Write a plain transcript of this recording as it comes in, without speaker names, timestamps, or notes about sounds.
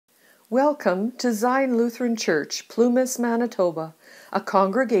Welcome to Zion Lutheran Church, Plumas, Manitoba, a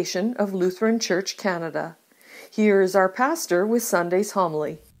congregation of Lutheran Church Canada. Here is our pastor with Sunday's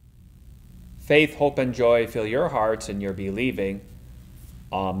homily. Faith, hope, and joy fill your hearts in your believing.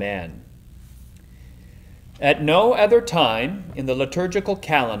 Amen. At no other time in the liturgical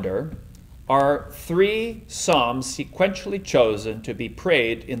calendar are 3 psalms sequentially chosen to be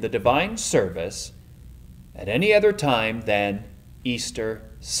prayed in the divine service at any other time than Easter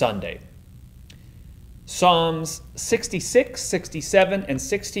Sunday. Psalms 66, 67, and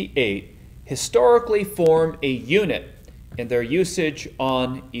 68 historically form a unit in their usage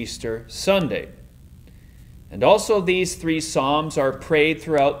on Easter Sunday. And also these 3 psalms are prayed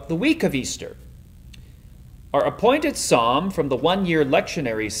throughout the week of Easter. Our appointed psalm from the one-year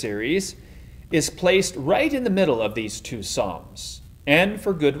lectionary series is placed right in the middle of these 2 psalms, and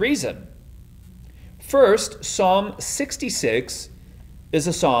for good reason. First, Psalm 66 is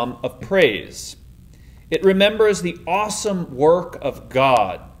a psalm of praise. It remembers the awesome work of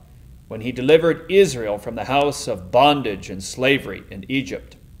God when he delivered Israel from the house of bondage and slavery in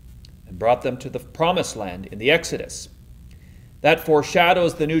Egypt and brought them to the promised land in the Exodus. That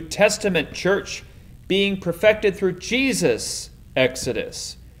foreshadows the New Testament church being perfected through Jesus'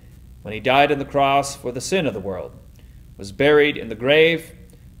 Exodus, when he died on the cross for the sin of the world, was buried in the grave,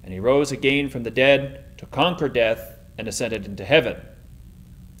 and he rose again from the dead to conquer death and ascended into heaven.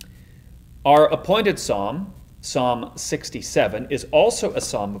 Our appointed psalm, Psalm 67, is also a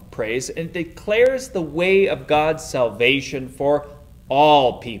psalm of praise and declares the way of God's salvation for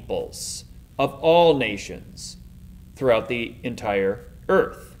all peoples, of all nations, throughout the entire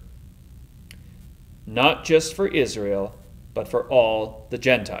earth. Not just for Israel, but for all the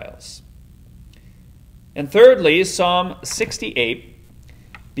Gentiles. And thirdly, Psalm 68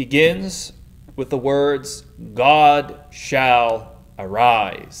 begins with the words, God shall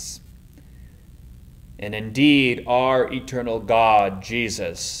arise. And indeed, our eternal God,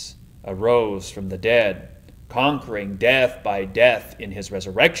 Jesus, arose from the dead, conquering death by death in his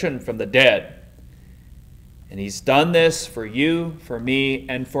resurrection from the dead. And he's done this for you, for me,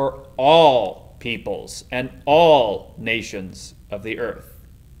 and for all peoples and all nations of the earth.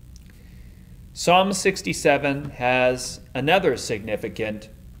 Psalm 67 has another significant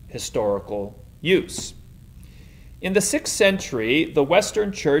historical use. In the 6th century, the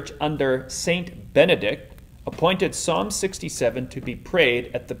Western Church under Saint Benedict appointed Psalm 67 to be prayed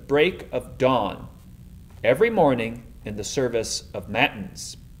at the break of dawn every morning in the service of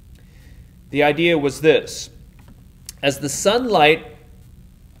matins. The idea was this: as the sunlight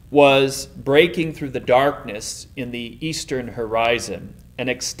was breaking through the darkness in the eastern horizon and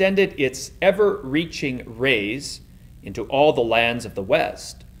extended its ever-reaching rays into all the lands of the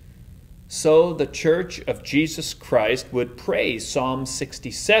west, so the Church of Jesus Christ would pray Psalm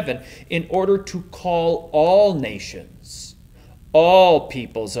 67 in order to call all nations, all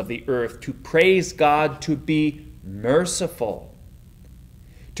peoples of the earth, to praise God to be merciful,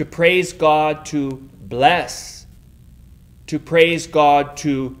 to praise God to bless, to praise God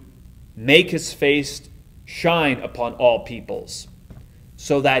to make his face shine upon all peoples,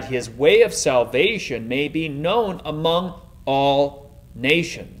 so that his way of salvation may be known among all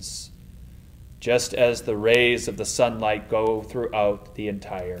nations, just as the rays of the sunlight go throughout the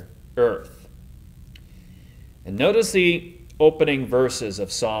entire earth. And notice the opening verses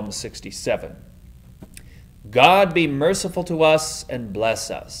of Psalm 67. God be merciful to us and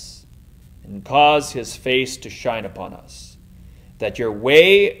bless us, and cause his face to shine upon us, that your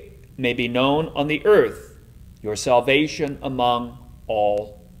way may be known on the earth, your salvation among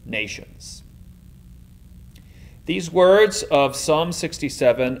all nations. These words of Psalm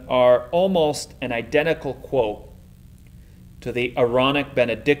 67 are almost an identical quote to the Aaronic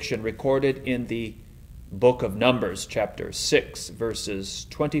benediction recorded in the book of Numbers, chapter 6, verses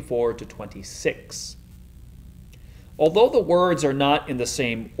 24 to 26. Although the words are not in the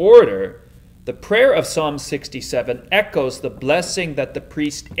same order, the prayer of Psalm 67 echoes the blessing that the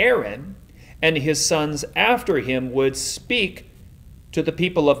priest Aaron and his sons after him would speak to the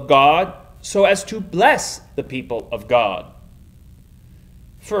people of God so as to bless the people of God.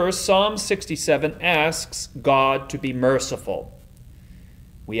 First, Psalm 67 asks God to be merciful.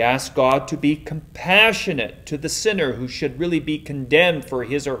 We ask God to be compassionate to the sinner who should really be condemned for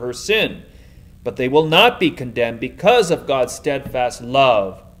his or her sin, but they will not be condemned because of God's steadfast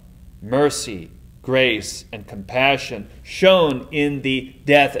love, mercy, grace, and compassion shown in the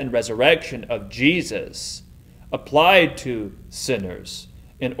death and resurrection of Jesus, applied to sinners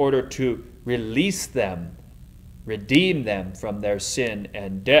in order to release them, redeem them from their sin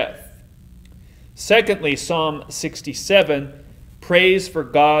and death. Secondly, Psalm 67 prays for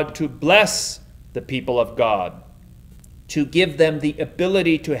God to bless the people of God, to give them the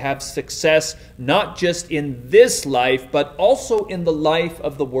ability to have success not just in this life, but also in the life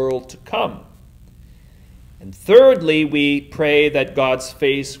of the world to come. And thirdly, we pray that God's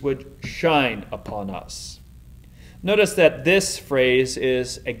face would shine upon us. Notice that this phrase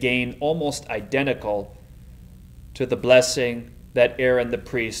is again almost identical to the blessing that Aaron the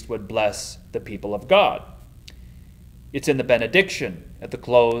priest would bless the people of God. It's in the benediction at the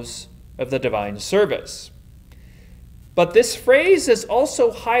close of the divine service. But this phrase is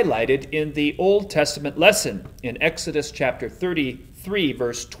also highlighted in the Old Testament lesson in Exodus chapter 33,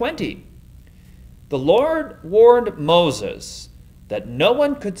 verse 20. The Lord warned Moses that no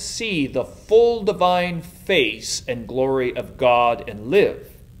one could see the full divine face and glory of God and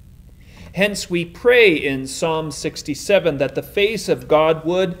live. Hence we pray in Psalm 67 that the face of God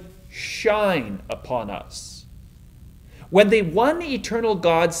would shine upon us. When the one eternal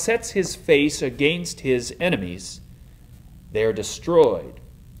God sets his face against his enemies, they are destroyed,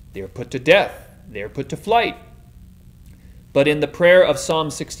 they are put to death, they are put to flight. But in the prayer of Psalm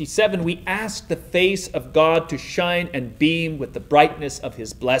 67, we ask the face of God to shine and beam with the brightness of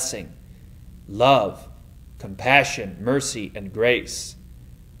his blessing, love, compassion, mercy, and grace,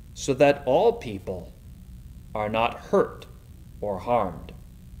 so that all people are not hurt or harmed.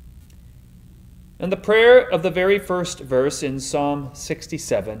 And the prayer of the very first verse in Psalm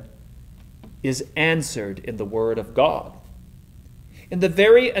 67 is answered in the Word of God. In the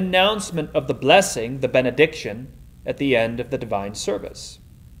very announcement of the blessing, the benediction, at the end of the divine service.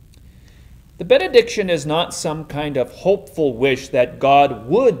 The benediction is not some kind of hopeful wish that God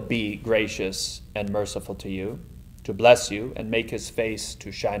would be gracious and merciful to you, to bless you and make his face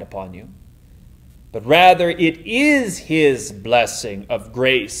to shine upon you, but rather it is his blessing of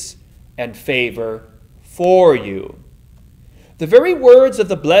grace and favor for you. The very words of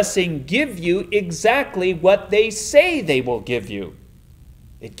the blessing give you exactly what they say they will give you.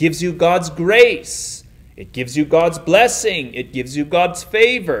 It gives you God's grace. It gives you God's blessing. It gives you God's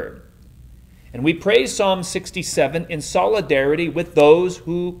favor. And we pray Psalm 67 in solidarity with those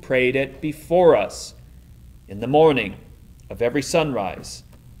who prayed it before us in the morning of every sunrise,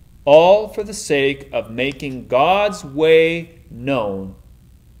 all for the sake of making God's way known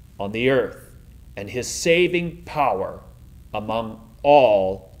on the earth and his saving power among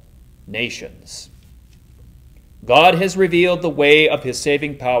all nations. God has revealed the way of his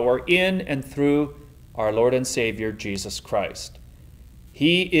saving power in and through our Lord and Savior, Jesus Christ.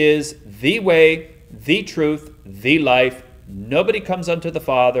 He is the way, the truth, the life. Nobody comes unto the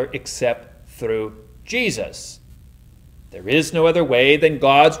Father except through Jesus. There is no other way than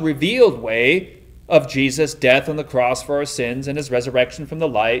God's revealed way of Jesus' death on the cross for our sins and his resurrection from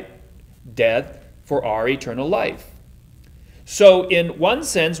the death for our eternal life. So in one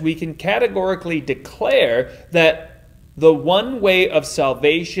sense, we can categorically declare that the one way of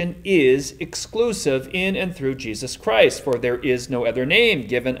salvation is exclusive in and through Jesus Christ, for there is no other name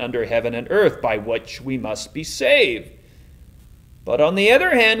given under heaven and earth by which we must be saved. But on the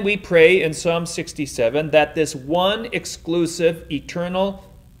other hand, we pray in Psalm 67 that this one exclusive, eternal,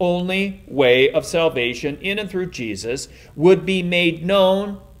 only way of salvation in and through Jesus would be made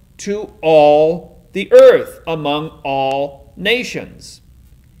known to all the earth, among all nations.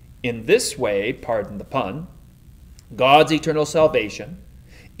 In this way, pardon the pun, God's eternal salvation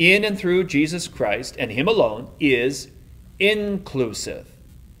in and through Jesus Christ and him alone is inclusive.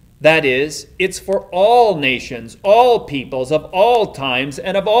 That is, it's for all nations, all peoples, of all times,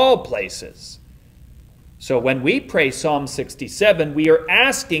 and of all places. So when we pray Psalm 67, we are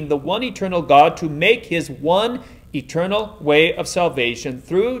asking the one eternal God to make his one eternal way of salvation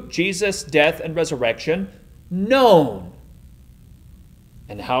through Jesus' death and resurrection known.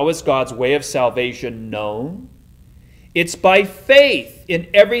 And how is God's way of salvation known? It's by faith in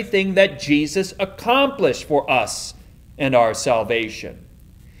everything that Jesus accomplished for us and our salvation.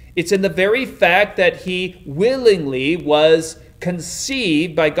 It's in the very fact that he willingly was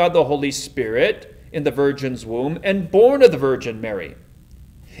conceived by God the Holy Spirit in the Virgin's womb and born of the Virgin Mary.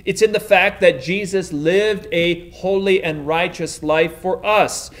 It's in the fact that Jesus lived a holy and righteous life for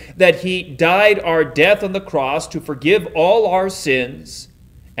us, that he died our death on the cross to forgive all our sins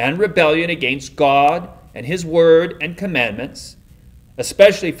and rebellion against God and his word and commandments,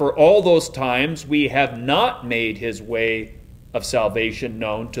 especially for all those times we have not made his way of salvation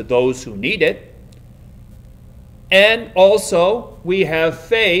known to those who need it. And also we have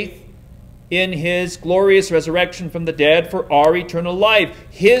faith in his glorious resurrection from the dead for our eternal life.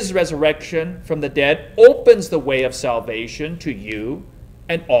 His resurrection from the dead opens the way of salvation to you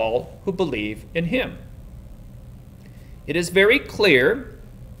and all who believe in him. It is very clear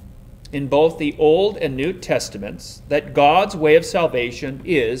in both the Old and New Testaments that God's way of salvation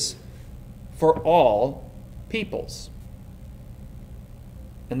is for all peoples,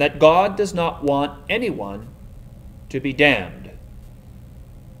 and that God does not want anyone to be damned.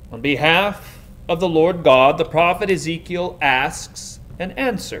 On behalf of the Lord God, the prophet Ezekiel asks and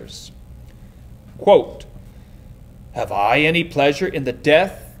answers, quote, "Have I any pleasure in the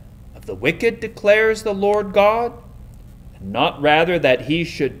death of the wicked, declares the Lord God, and not rather that he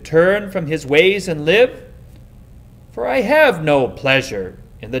should turn from his ways and live? For I have no pleasure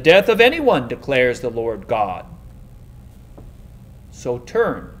in the death of anyone, declares the Lord God. So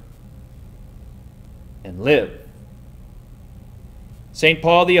turn and live." St.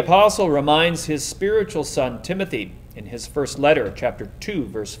 Paul the Apostle reminds his spiritual son Timothy in his first letter, chapter 2,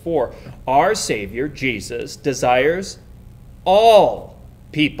 verse 4, our Savior, Jesus, desires all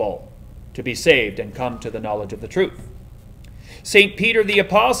people to be saved and come to the knowledge of the truth. St. Peter the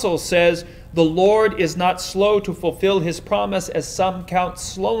Apostle says, "The Lord is not slow to fulfill his promise, as some count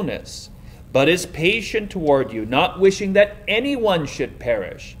slowness, but is patient toward you, not wishing that anyone should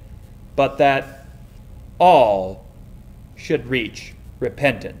perish, but that all should reach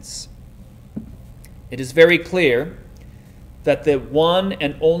repentance." It is very clear that the one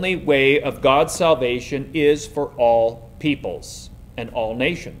and only way of God's salvation is for all peoples and all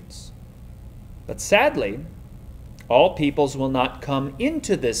nations. But sadly, all peoples will not come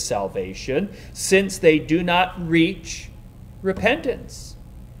into this salvation, since they do not reach repentance.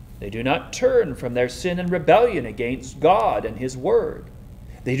 They do not turn from their sin and rebellion against God and his word.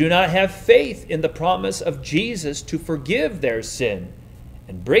 They do not have faith in the promise of Jesus to forgive their sin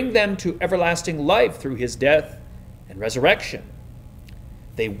and bring them to everlasting life through his death and resurrection.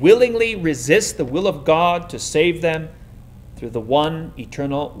 They willingly resist the will of God to save them through the one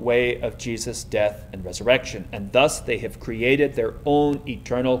eternal way of Jesus' death and resurrection, and thus they have created their own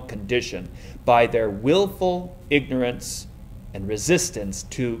eternal condition by their willful ignorance and resistance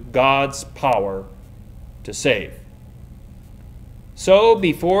to God's power to save. So,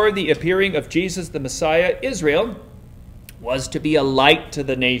 before the appearing of Jesus the Messiah, Israel was to be a light to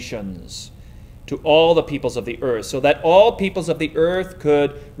the nations, to all the peoples of the earth, so that all peoples of the earth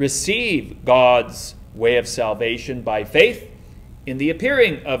could receive God's way of salvation by faith in the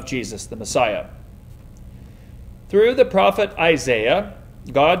appearing of Jesus the Messiah. Through the prophet Isaiah,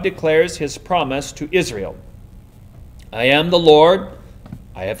 God declares his promise to Israel. "I am the Lord,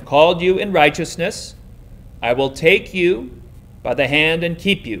 I have called you in righteousness, I will take you by the hand and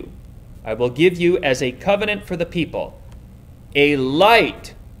keep you. I will give you as a covenant for the people, a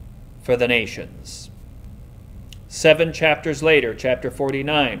light for the nations." 7 chapters later, chapter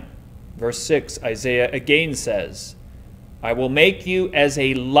 49, verse 6, Isaiah again says, "I will make you as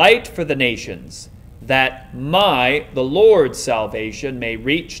a light for the nations, that my, the Lord's salvation, may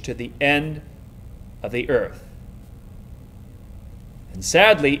reach to the end of the earth." And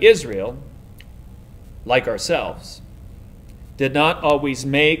sadly, Israel, like ourselves, did not always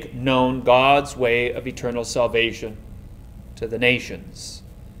make known God's way of eternal salvation to the nations.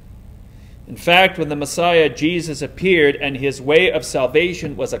 In fact, when the Messiah Jesus appeared and his way of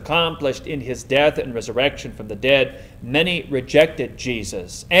salvation was accomplished in his death and resurrection from the dead, many rejected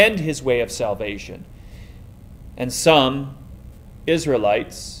Jesus and his way of salvation. And some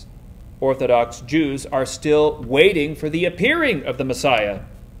Israelites, Orthodox Jews, are still waiting for the appearing of the Messiah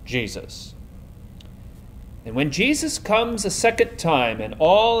Jesus. And when Jesus comes a second time in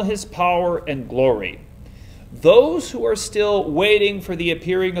all his power and glory, those who are still waiting for the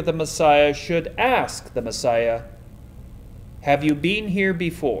appearing of the Messiah should ask the Messiah, "Have you been here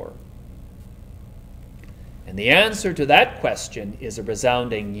before?" And the answer to that question is a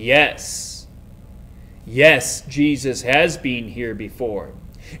resounding yes. Yes, Jesus has been here before.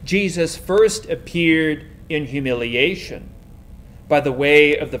 Jesus first appeared in humiliation by the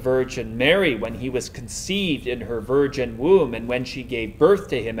way of the Virgin Mary when he was conceived in her virgin womb and when she gave birth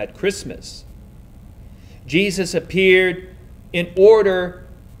to him at Christmas. Jesus appeared in order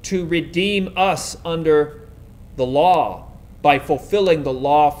to redeem us under the law by fulfilling the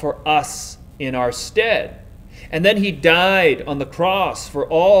law for us in our stead. And then he died on the cross for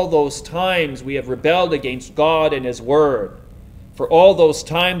all those times we have rebelled against God and his word, for all those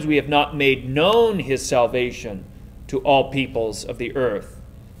times we have not made known his salvation to all peoples of the earth,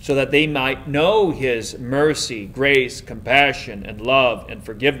 so that they might know his mercy, grace, compassion, and love and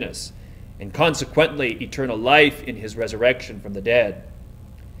forgiveness, and consequently eternal life in his resurrection from the dead.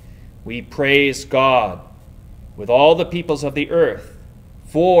 We praise God with all the peoples of the earth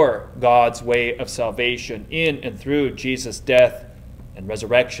for God's way of salvation in and through Jesus' death and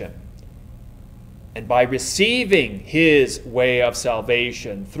resurrection. And by receiving his way of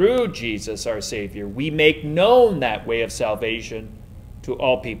salvation through Jesus our Savior, we make known that way of salvation to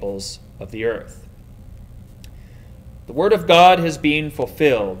all peoples of the earth. The word of God has been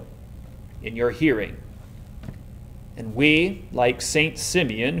fulfilled in your hearing. And we, like Saint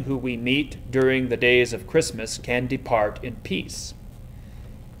Simeon, who we meet during the days of Christmas, can depart in peace.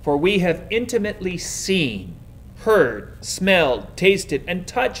 For we have intimately seen, heard, smelled, tasted, and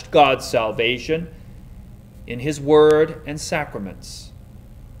touched God's salvation in his word and sacraments.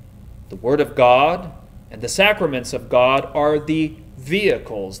 The word of God and the sacraments of God are the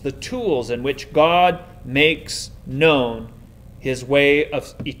vehicles, the tools in which God makes known his way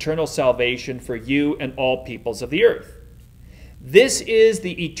of eternal salvation for you and all peoples of the earth. This is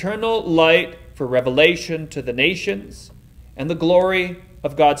the eternal light for revelation to the nations and the glory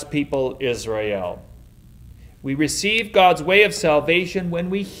of God's people Israel. We receive God's way of salvation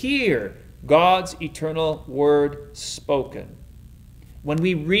when we hear God's eternal word spoken, when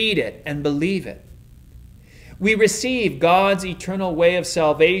we read it and believe it. We receive God's eternal way of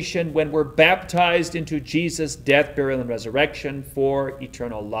salvation when we're baptized into Jesus' death, burial, and resurrection for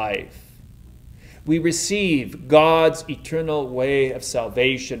eternal life. We receive God's eternal way of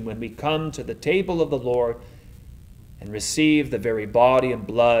salvation when we come to the table of the Lord and receive the very body and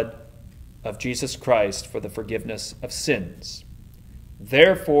blood of Jesus Christ for the forgiveness of sins.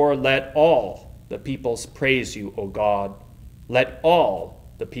 Therefore, let all the peoples praise you, O God. Let all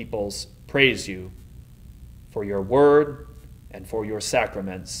the peoples praise you for your word and for your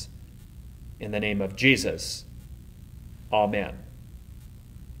sacraments. In the name of Jesus. Amen.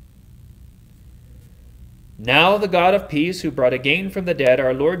 Now the God of peace, who brought again from the dead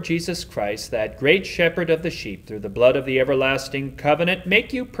our Lord Jesus Christ, that great shepherd of the sheep, through the blood of the everlasting covenant,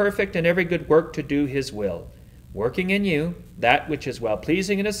 make you perfect in every good work to do his will, working in you that which is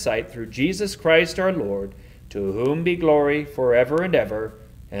well-pleasing in his sight, through Jesus Christ our Lord, to whom be glory forever and ever,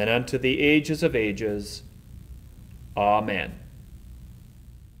 and unto the ages of ages. Amen.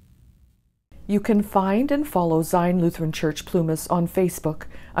 You can find and follow Zion Lutheran Church Plumas on Facebook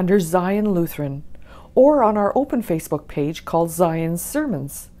under Zion Lutheran, or on our open Facebook page called Zion's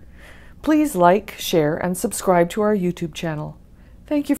Sermons. Please like, share, and subscribe to our YouTube channel. Thank you.